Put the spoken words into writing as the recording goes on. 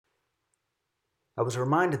I was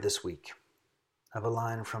reminded this week of a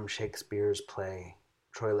line from Shakespeare's play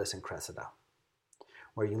Troilus and Cressida,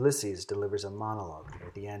 where Ulysses delivers a monologue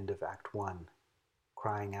near the end of Act 1,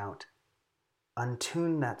 crying out,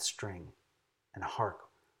 "Untune that string, and hark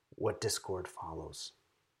what discord follows."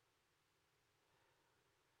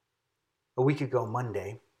 A week ago,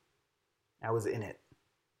 Monday, I was in it.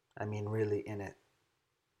 I mean, really in it.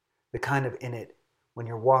 The kind of in it when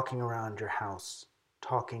you're walking around your house,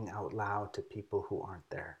 talking out loud to people who aren't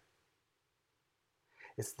there.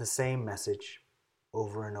 It's the same message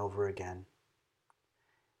over and over again,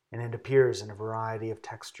 and it appears in a variety of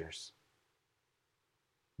textures.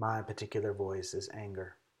 My particular voice is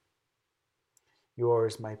anger.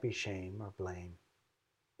 Yours might be shame or blame,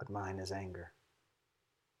 but mine is anger.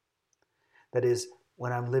 That is,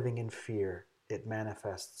 when I'm living in fear, it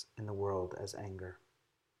manifests in the world as anger.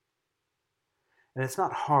 And it's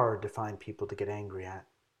not hard to find people to get angry at.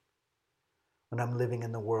 When I'm living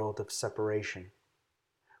in the world of separation,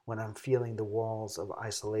 when I'm feeling the walls of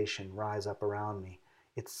isolation rise up around me,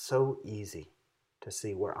 it's so easy to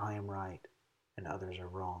see where I am right and others are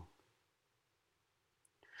wrong.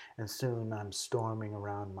 And soon I'm storming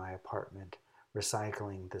around my apartment,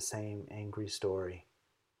 recycling the same angry story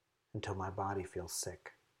until my body feels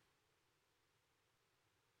sick.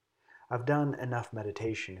 I've done enough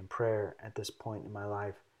meditation and prayer at this point in my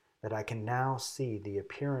life that I can now see the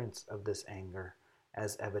appearance of this anger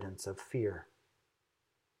as evidence of fear.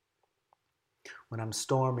 When I'm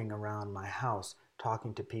storming around my house,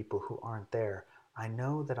 talking to people who aren't there, I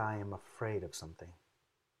know that I am afraid of something,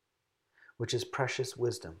 which is precious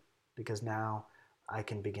wisdom, because now I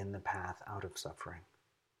can begin the path out of suffering.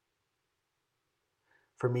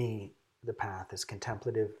 For me, the path is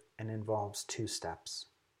contemplative and involves two steps,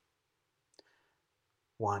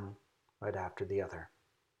 one right after the other.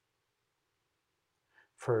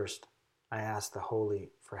 First, I ask the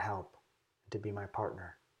Holy for help and to be my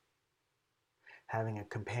partner. Having a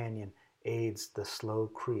companion aids the slow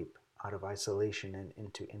creep out of isolation and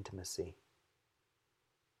into intimacy.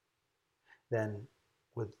 Then,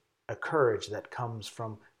 with a courage that comes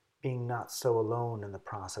from being not so alone in the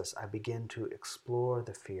process, I begin to explore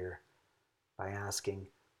the fear by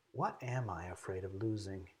asking, what am I afraid of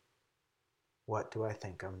losing? What do I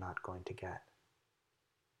think I'm not going to get?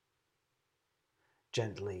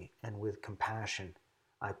 Gently and with compassion,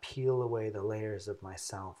 I peel away the layers of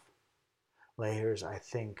myself, layers I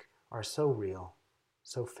think are so real,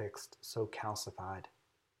 so fixed, so calcified.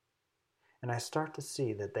 And I start to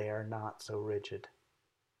see that they are not so rigid.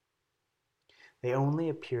 They only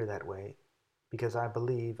appear that way because I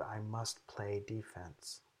believe I must play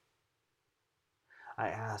defense. I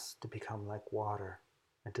ask to become like water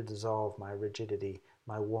and to dissolve my rigidity,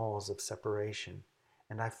 my walls of separation,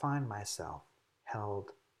 and I find myself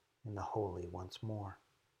held in the holy once more.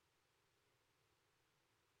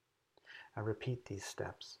 I repeat these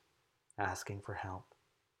steps, asking for help,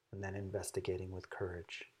 and then investigating with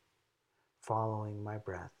courage, following my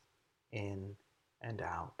breath in and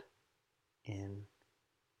out, in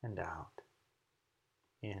and out,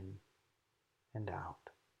 in and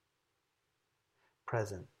out,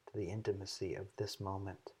 present to the intimacy of this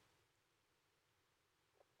moment.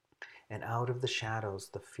 And out of the shadows,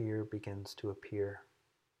 the fear begins to appear,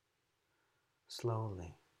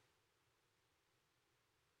 slowly,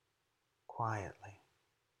 quietly.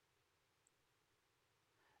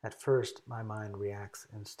 At first, my mind reacts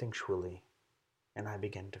instinctually, and I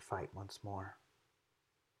begin to fight once more.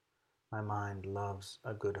 My mind loves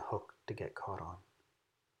a good hook to get caught on.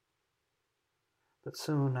 But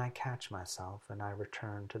soon I catch myself and I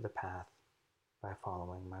return to the path by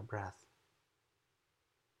following my breath.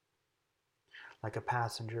 Like a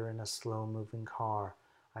passenger in a slow-moving car,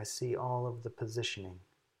 I see all of the positioning,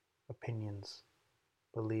 opinions,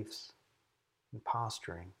 beliefs, and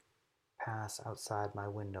posturing pass outside my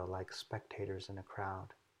window like spectators in a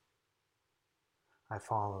crowd. I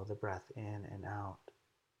follow the breath in and out,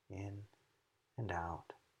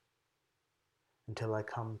 until I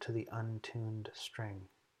come to the untuned string,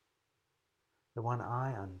 the one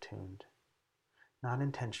I untuned, not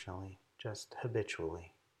intentionally, just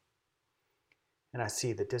habitually. And I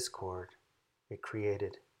see the discord it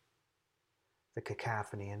created, the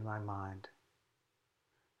cacophony in my mind.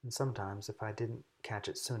 And sometimes, if I didn't catch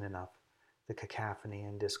it soon enough, the cacophony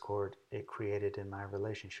and discord it created in my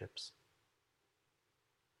relationships.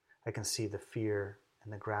 I can see the fear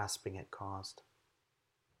and the grasping it caused.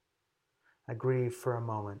 I grieve for a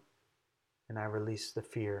moment, and I release the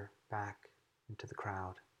fear back into the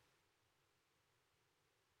crowd.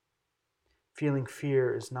 Feeling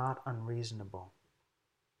fear is not unreasonable.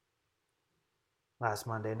 Last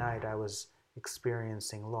Monday night, I was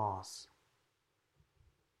experiencing loss.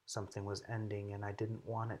 Something was ending and I didn't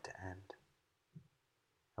want it to end.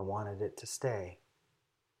 I wanted it to stay,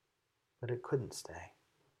 but it couldn't stay.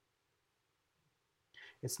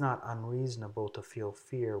 It's not unreasonable to feel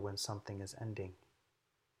fear when something is ending,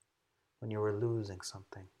 when you are losing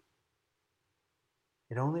something.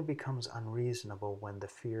 It only becomes unreasonable when the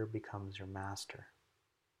fear becomes your master.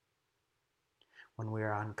 When we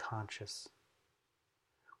are unconscious,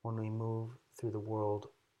 when we move through the world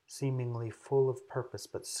seemingly full of purpose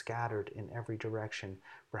but scattered in every direction,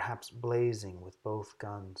 perhaps blazing with both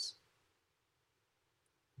guns.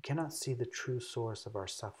 We cannot see the true source of our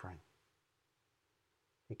suffering.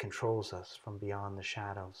 It controls us from beyond the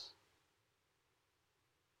shadows.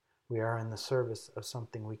 We are in the service of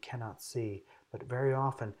something we cannot see, but very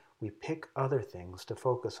often we pick other things to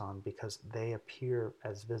focus on because they appear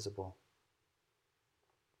as visible.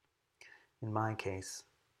 In my case,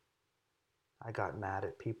 I got mad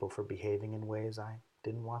at people for behaving in ways I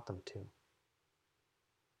didn't want them to.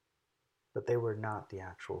 But they were not the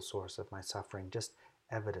actual source of my suffering, just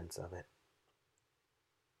evidence of it.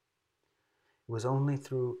 It was only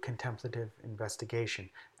through contemplative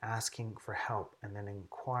investigation, asking for help, and then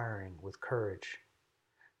inquiring with courage,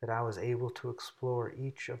 that I was able to explore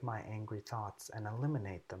each of my angry thoughts and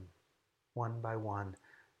eliminate them, one by one,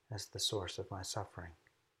 as the source of my suffering.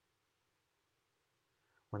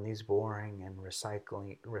 When these boring and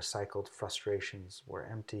recycled frustrations were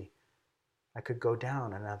empty, I could go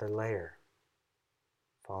down another layer,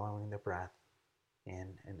 following the breath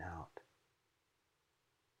in and out.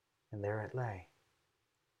 And there it lay,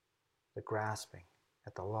 the grasping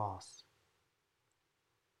at the loss.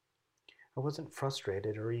 I wasn't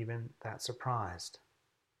frustrated or even that surprised.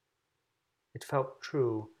 It felt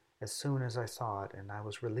true as soon as I saw it, and I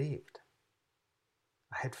was relieved.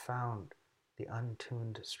 I had found the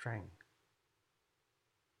untuned string.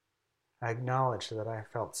 I acknowledged that I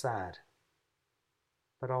felt sad,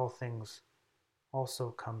 but all things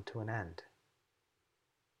also come to an end.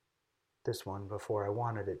 This one before I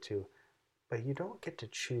wanted it to, but you don't get to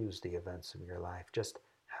choose the events of your life, just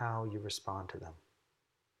how you respond to them.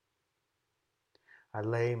 I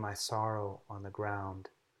lay my sorrow on the ground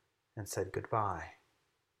and said goodbye,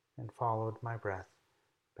 and followed my breath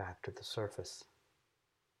back to the surface.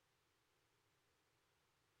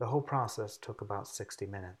 The whole process took about 60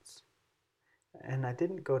 minutes, and I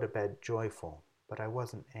didn't go to bed joyful, but I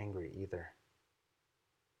wasn't angry either.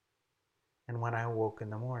 And when I awoke in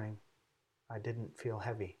the morning, I didn't feel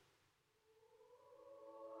heavy.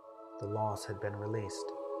 The loss had been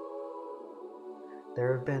released.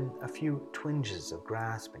 There have been a few twinges of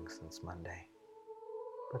grasping since Monday,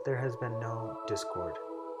 but there has been no discord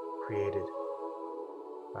created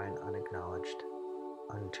by an unacknowledged,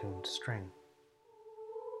 untuned string.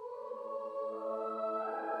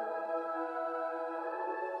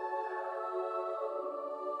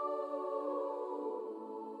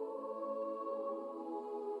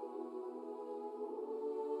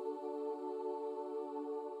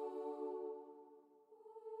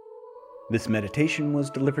 This meditation was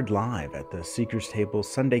delivered live at the Seeker's Table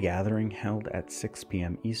Sunday Gathering held at 6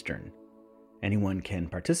 p.m. Eastern. Anyone can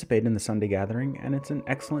participate in the Sunday Gathering, and it's an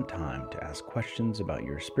excellent time to ask questions about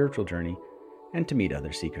your spiritual journey and to meet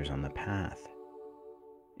other seekers on the path.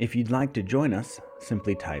 If you'd like to join us,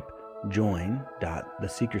 simply type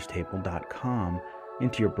join.theseekerstable.com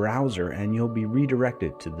into your browser and you'll be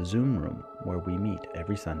redirected to the Zoom room where we meet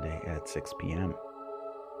every Sunday at 6 p.m.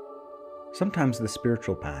 Sometimes the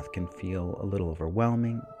spiritual path can feel a little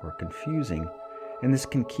overwhelming or confusing, and this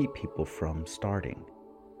can keep people from starting.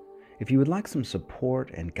 If you would like some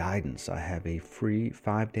support and guidance, I have a free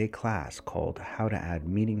 5-day class called How to Add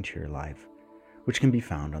Meaning to Your Life, which can be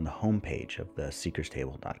found on the homepage of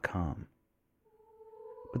theseekerstable.com.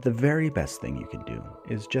 But the very best thing you can do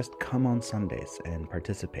is just come on Sundays and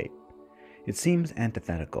participate. It seems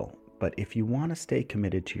antithetical, but if you want to stay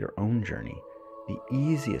committed to your own journey, the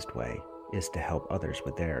easiest way is to help others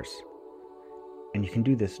with theirs. And you can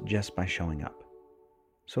do this just by showing up.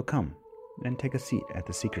 So come and take a seat at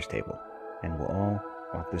the Seeker's Table, and we'll all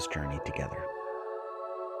walk this journey together.